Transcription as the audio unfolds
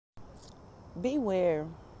Beware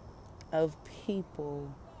of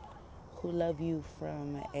people who love you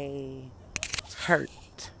from a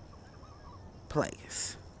hurt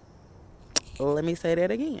place. Let me say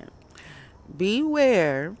that again.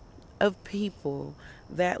 Beware of people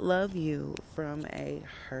that love you from a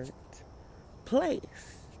hurt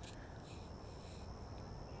place.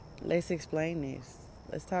 Let's explain this.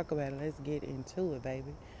 Let's talk about it. Let's get into it,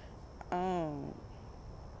 baby. Um,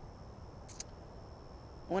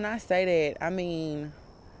 when I say that, I mean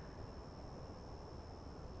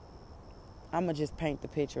I'm gonna just paint the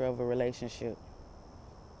picture of a relationship.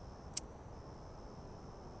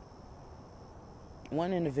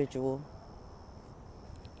 One individual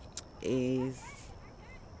is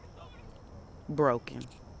broken,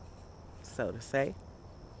 so to say.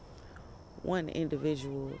 One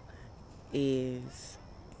individual is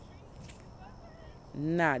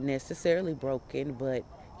not necessarily broken, but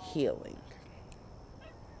healing.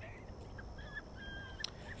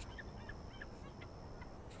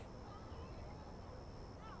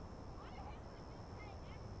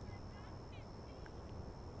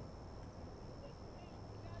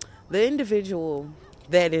 The individual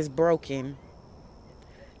that is broken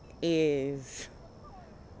is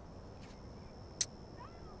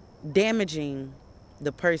damaging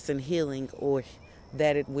the person healing or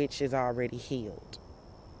that at which is already healed.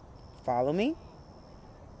 Follow me?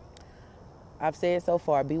 I've said so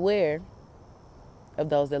far, beware of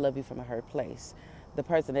those that love you from a hurt place. The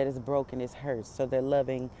person that is broken is hurt, so they're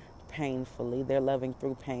loving painfully. They're loving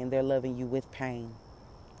through pain. They're loving you with pain.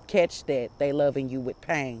 Catch that. They loving you with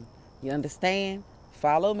pain. You understand?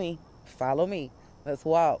 Follow me. Follow me. Let's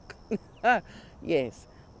walk. Yes.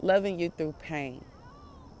 Loving you through pain.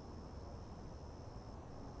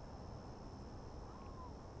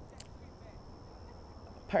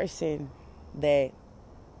 Person that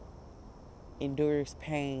endures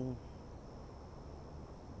pain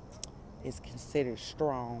is considered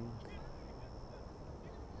strong.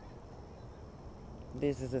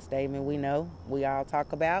 This is a statement we know, we all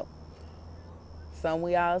talk about. Some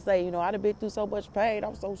we all say, I'd have been through so much pain,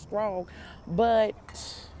 I'm so strong.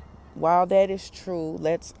 But while that is true,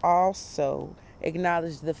 let's also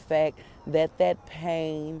acknowledge the fact that that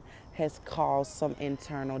pain has caused some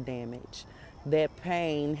internal damage. That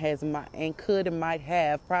pain has and could and might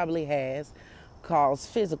have, probably has, caused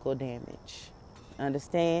physical damage.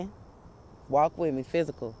 Understand? Walk with me.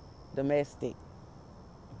 Physical, domestic.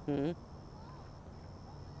 Hmm?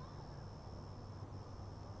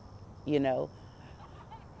 You know,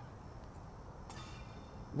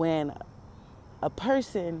 when a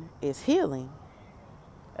person is healing,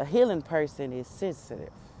 a healing person is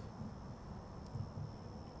sensitive.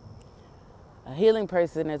 A healing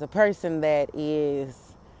person is a person that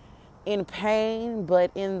is in pain, but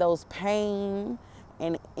in those pain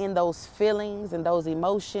and in those feelings and those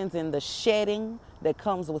emotions and the shedding that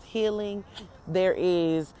comes with healing, there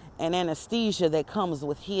is an anesthesia that comes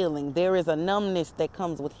with healing. There is a numbness that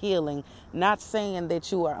comes with healing. Not saying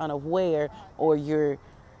that you are unaware or you're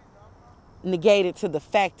negated to the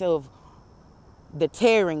fact of the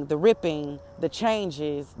tearing, the ripping, the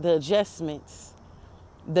changes, the adjustments,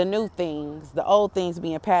 the new things, the old things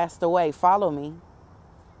being passed away. Follow me.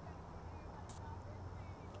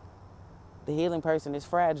 The healing person is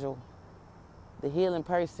fragile. The healing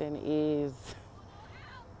person is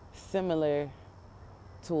similar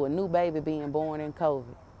to a new baby being born in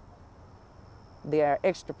COVID. There are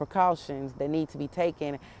extra precautions that need to be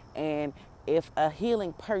taken. And if a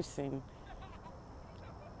healing person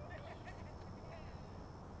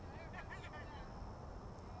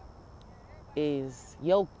is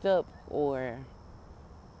yoked up or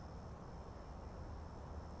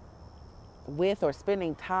with or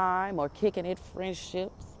spending time or kicking it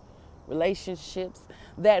friendships, relationships,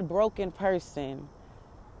 that broken person,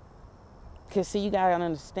 because see, you gotta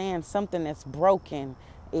understand, something that's broken,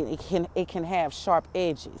 it can have sharp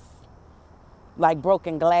edges, like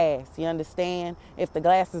broken glass. You understand? If the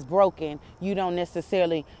glass is broken, you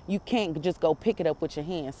can't just go pick it up with your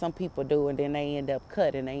hand. Some people do, and then they end up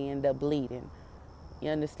cutting, they end up bleeding. You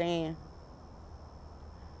understand?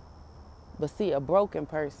 But see, a broken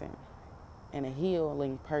person and a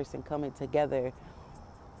healing person coming together,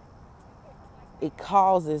 it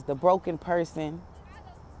causes the broken person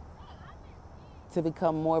to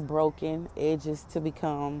become more broken, edges to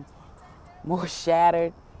become more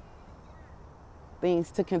shattered,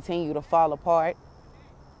 things to continue to fall apart,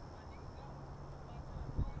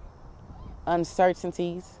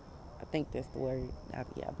 uncertainties. I think that's the word. Yeah,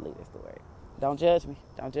 I believe that's the word. Don't judge me.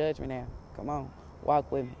 Don't judge me now. Come on.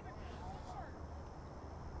 Walk with me.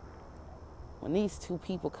 When these two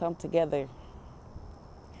people come together,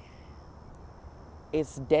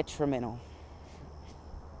 it's detrimental.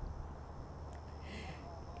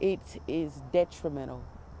 It is detrimental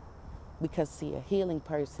because, see, a healing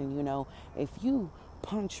person, if you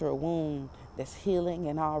puncture a wound that's healing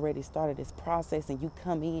and already started this process, and you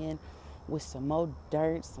come in with some more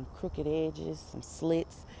dirt, some crooked edges, some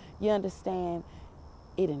slits, you understand,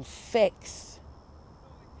 it infects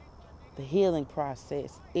the healing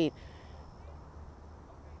process. It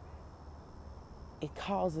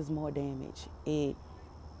causes more damage. It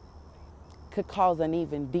could cause an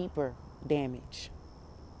even deeper damage.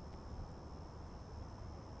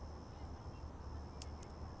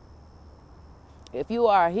 If you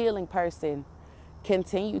are a healing person,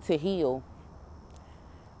 continue to heal.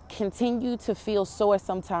 Continue to feel sore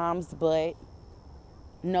sometimes, but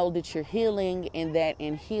know that you're healing, and that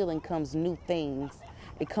in healing comes new things.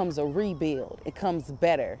 It comes a rebuild. It comes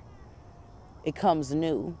better. It comes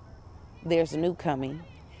new. There's new coming.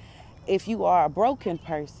 If you are a broken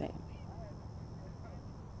person,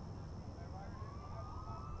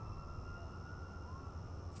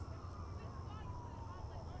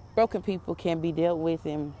 broken people can be dealt with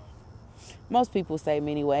in, most people say,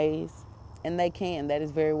 many ways, and they can. That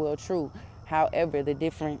is very well true. However, the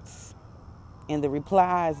difference in the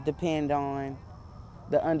replies depend on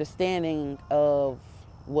the understanding of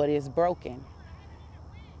what is broken.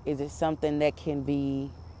 Is it something that can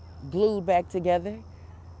be glued back together?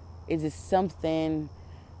 Is it something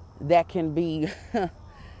that can be,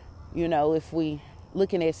 if we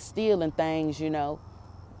looking at steel and things,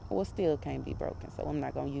 well, steel can't be broken, so I'm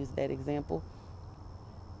not going to use that example.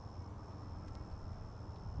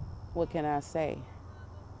 What can I say?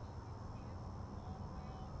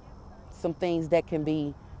 Some things that can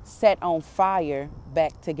be set on fire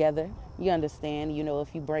back together. You understand,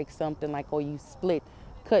 if you break something like, or you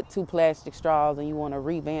cut 2 plastic straws and you want to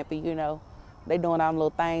revamp it, they doing all little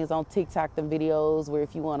things on TikTok, them videos where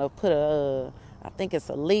if you want to put I think it's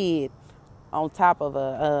a lid on top of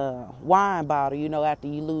a wine bottle, after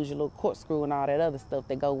you lose your little corkscrew and all that other stuff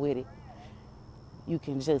that go with it, you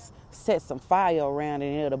can just set some fire around it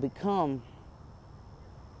and it'll become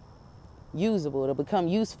usable. It'll become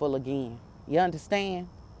useful again. You understand?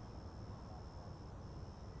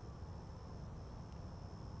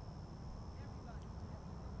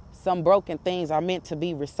 Some broken things are meant to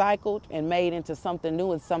be recycled and made into something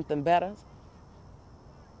new and something better.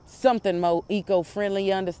 Something more eco-friendly,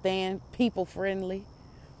 you understand? People-friendly.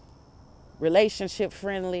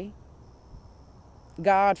 Relationship-friendly.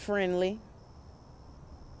 God-friendly.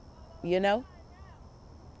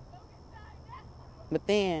 But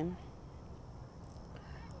then,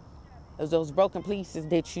 there's those broken pieces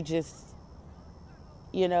that you just,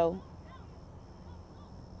 you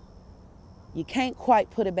can't quite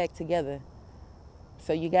put it back together.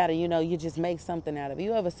 So you gotta, you just make something out of it.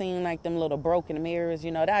 You ever seen like them little broken mirrors?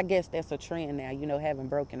 I guess that's a trend now, having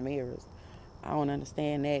broken mirrors. I don't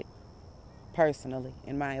understand that personally,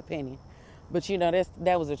 in my opinion. But,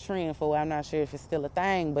 that was a trend for a while. I'm not sure if it's still a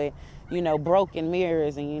thing, but, broken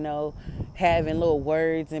mirrors and, having little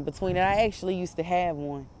words in between it. I actually used to have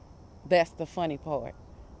one. That's the funny part.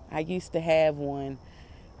 I used to have one.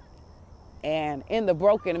 And in the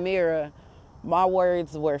broken mirror, my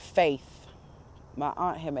words were faith. My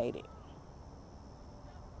aunt had made it.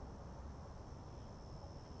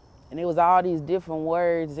 And it was all these different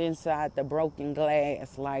words inside the broken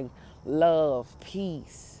glass, like love,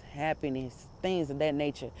 peace, happiness, things of that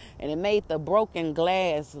nature. And it made the broken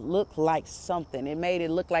glass look like something. It made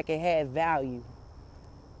it look like it had value.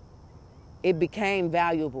 It became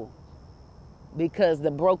valuable because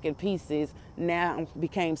the broken pieces now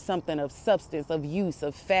became something of substance, of use,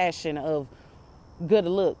 of fashion, of good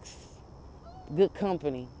looks, good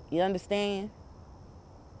company. You understand?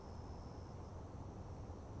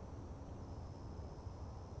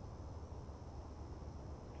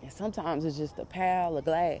 And sometimes it's just a pile of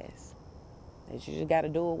glass that you just got to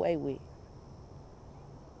do away with.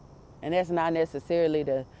 And that's not necessarily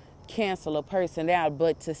to cancel a person out,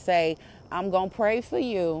 but to say, I'm going to pray for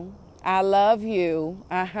you. I love you.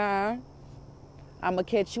 I'm going to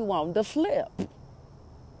catch you on the flip.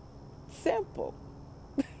 Simple.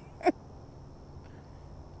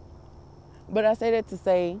 But I say that to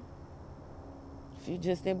say, if you're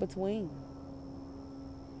just in between,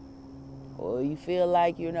 or you feel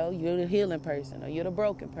like, you're the healing person or you're the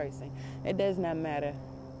broken person, it does not matter.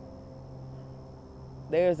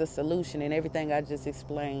 There's a solution in everything I just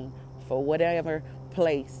explained for whatever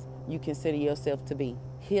place you consider yourself to be,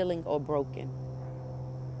 healing or broken.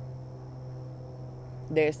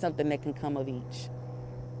 There's something that can come of each.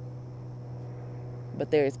 But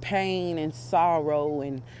there's pain and sorrow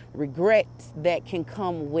and regret that can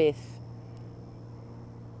come with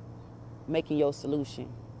making your solution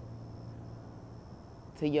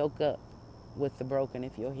to yoke up with the broken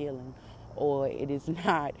if you're healing, or it is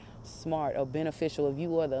not smart or beneficial if you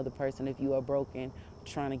or the other person, if you are broken,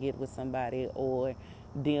 trying to get with somebody or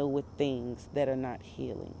deal with things that are not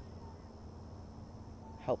healing.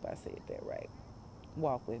 Hope I said that right.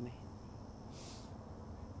 Walk with me.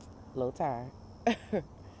 A little tired.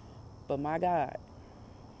 But my God,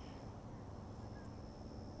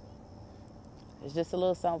 it's just a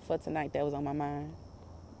little something for tonight that was on my mind.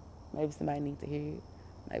 Maybe somebody needs to hear it.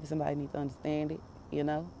 Maybe somebody needs to understand it, you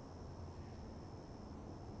know?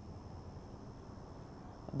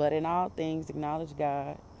 But in all things, acknowledge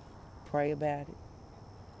God. Pray about it.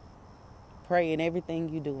 Pray in everything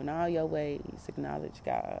you do. In all your ways, acknowledge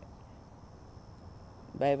God.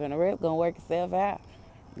 Baby, and the rest going to work itself out.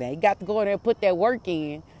 Now, you got to go in there and put that work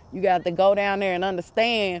in. You got to go down there and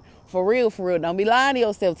understand for real, for real. Don't be lying to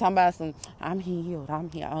yourself talking about some, I'm healed. I'm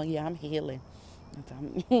healed. Oh, yeah, I'm healing.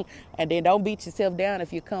 And then don't beat yourself down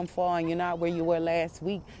if you come far and you're not where you were last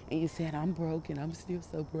week and you said, I'm broken. I'm still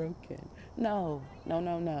so broken. No.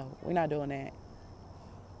 We're not doing that.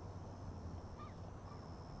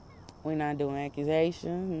 We're not doing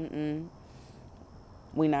accusation.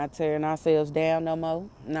 We're not tearing ourselves down no more.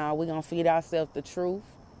 No, we're going to feed ourselves the truth.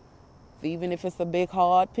 Even if it's a big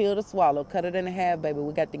hard pill to swallow, cut it in half, baby.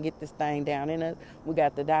 We got to get this thing down in us. We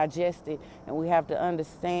got to digest it, and we have to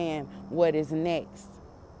understand what is next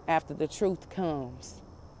after the truth comes.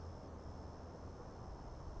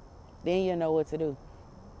 Then you know what to do.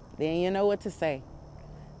 Then you know what to say.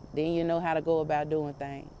 Then you know how to go about doing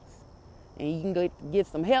things. And you can get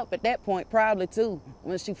some help at that point probably too,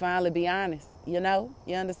 once you finally be honest. You know?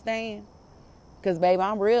 You understand? Because, baby,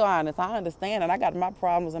 I'm real honest. I understand, and I got my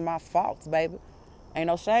problems and my faults, baby. Ain't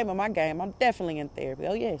no shame in my game. I'm definitely in therapy.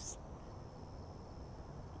 Oh, yes.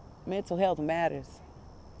 Mental health matters.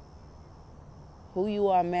 Who you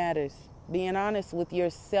are matters. Being honest with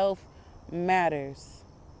yourself matters.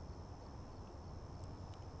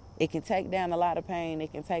 It can take down a lot of pain.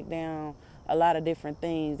 It can take down a lot of different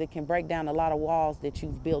things. It can break down a lot of walls that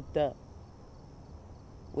you've built up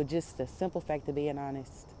with just the simple fact of being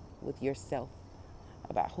honest with yourself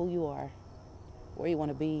about who you are, where you want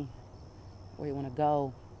to be, where you want to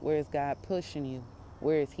go, where is God pushing you,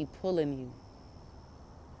 where is He pulling you.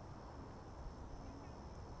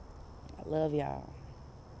 I love y'all.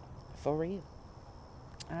 For real.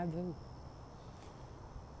 I do.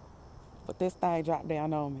 But this thing dropped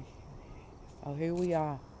down on me. So here we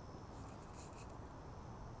are.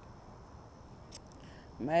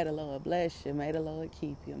 May the Lord bless you. May the Lord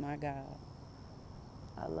keep you, my God.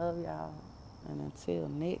 I love y'all. And until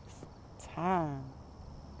next time.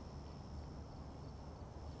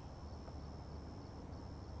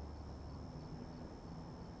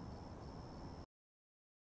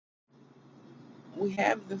 We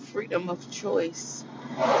have the freedom of choice,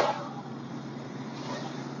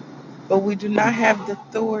 but we do not have the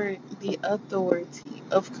authority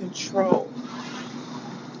of control.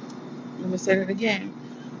 Let me say that again.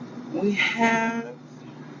 We have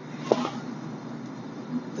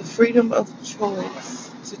the freedom of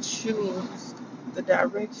choice to choose the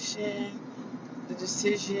direction, the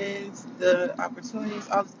decisions, the opportunities.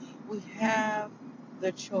 All this. We have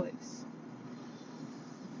the choice.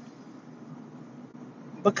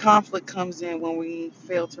 But conflict comes in when we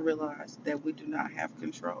fail to realize that we do not have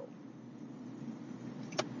control.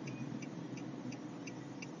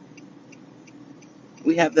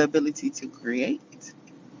 We have the ability to create,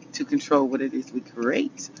 to control what it is we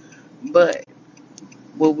create, but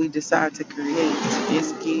what we decide to create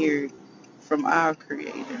is geared from our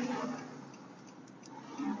Creator,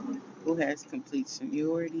 who has complete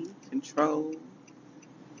seniority, control,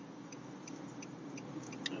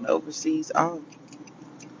 and oversees all.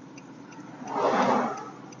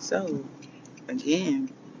 So,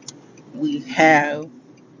 again, we have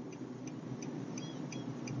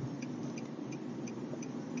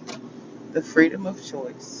the freedom of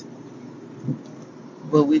choice,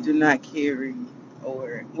 but we do not carry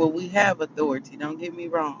we have authority. Don't get me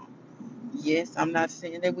wrong. Yes, I'm not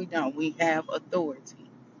saying that we don't. We have authority.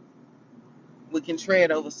 We can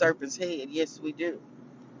tread over serpent's head. Yes, we do.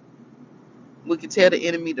 We can tell the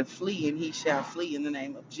enemy to flee, and he shall flee in the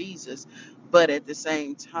name of Jesus. But at the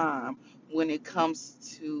same time, when it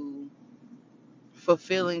comes to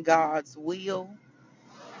fulfilling God's will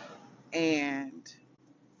and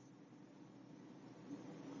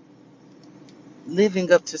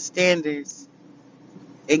living up to standards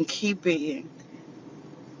and keeping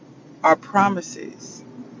our promises,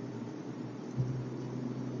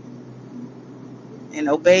 and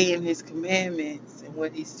obeying his commandments and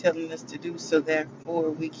what he's telling us to do, so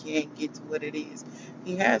therefore we can get to what it is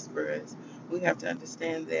he has for us. We have to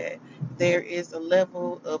understand that there is a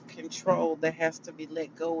level of control that has to be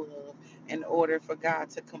let go of in order for God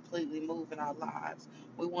to completely move in our lives.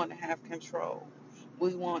 We want to have control.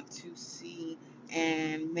 We want to see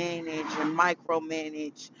and manage and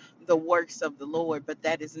micromanage the works of the Lord, but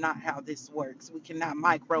that is not how this works. We cannot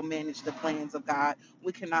micromanage the plans of God.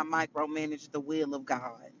 We cannot micromanage the will of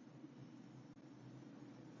God.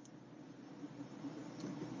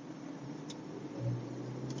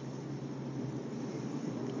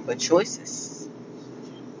 But choices,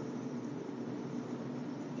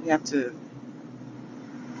 we have to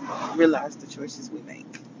realize the choices we make.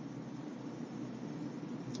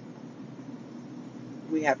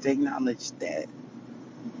 We have to acknowledge that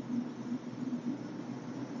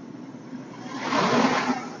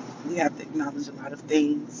we have to acknowledge a lot of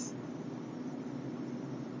things.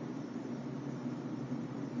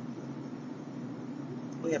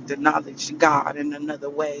 We have to acknowledge God in another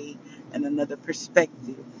way, in another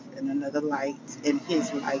perspective, in another light, in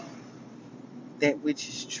His light, that which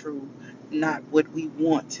is true, not what we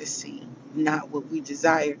want to see, not what we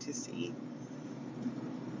desire to see.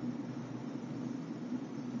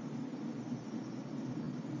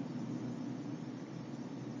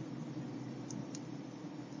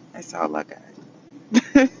 That's all I got.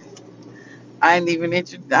 I ain't even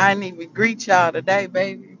greet y'all today,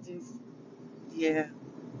 baby. Just yeah,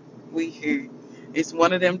 we here. It's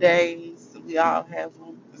one of them days. We all have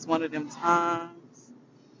them. It's one of them times.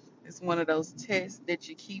 It's one of those tests that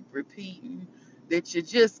you keep repeating, that you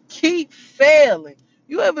just keep failing.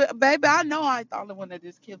 You ever, baby? I know I ain't the only one that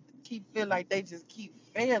just keep feeling like they just keep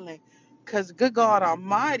failing. Cause good God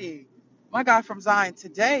Almighty, my God from Zion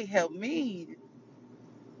today helped me.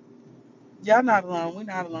 Y'all not alone. We're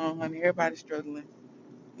not alone, honey. Everybody's struggling.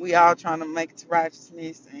 We all trying to make it to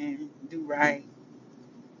righteousness and do right.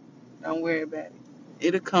 Don't worry about it.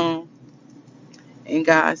 It'll come in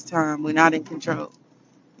God's time. We're not in control.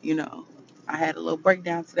 You know, I had a little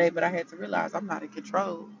breakdown today, but I had to realize I'm not in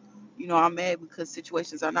control. I'm mad because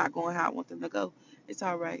situations are not going how I want them to go. It's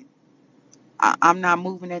all right. I'm not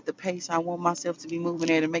moving at the pace I want myself to be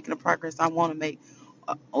moving at and making the progress I want to make,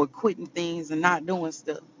 or quitting things and not doing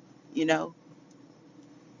stuff, you know.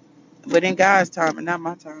 But in God's time and not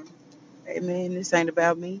my time. Amen. This ain't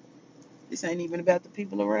about me. This ain't even about the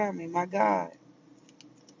people around me. My God.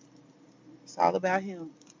 It's all about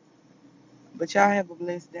Him. But y'all have a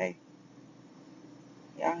blessed day.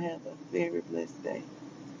 Y'all have a very blessed day.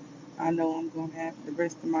 I know I'm going to have the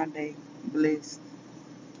rest of my day blessed.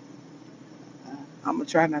 I'm going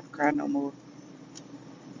to try not to cry no more.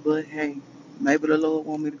 But hey, maybe the Lord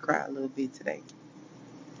want me to cry a little bit today.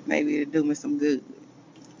 Maybe it'll do me some good.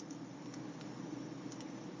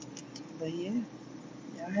 But yeah,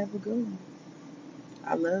 y'all have a good one.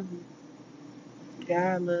 I love you.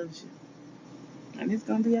 God loves you. And it's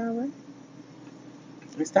going to be all right.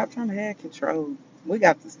 And stop trying to have control. We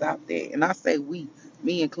got to stop that. And I say we,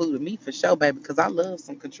 me included, me for sure, baby, because I love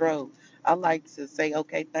some control. I like to say,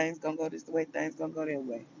 okay, things going to go this way, things going to go that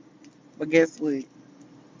way. But guess what?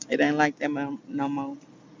 It ain't like that no more.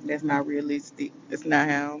 That's not realistic. That's not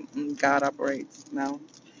how God operates. No.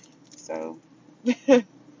 So,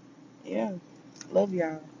 yeah. Love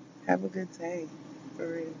y'all. Have a good day. For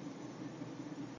real.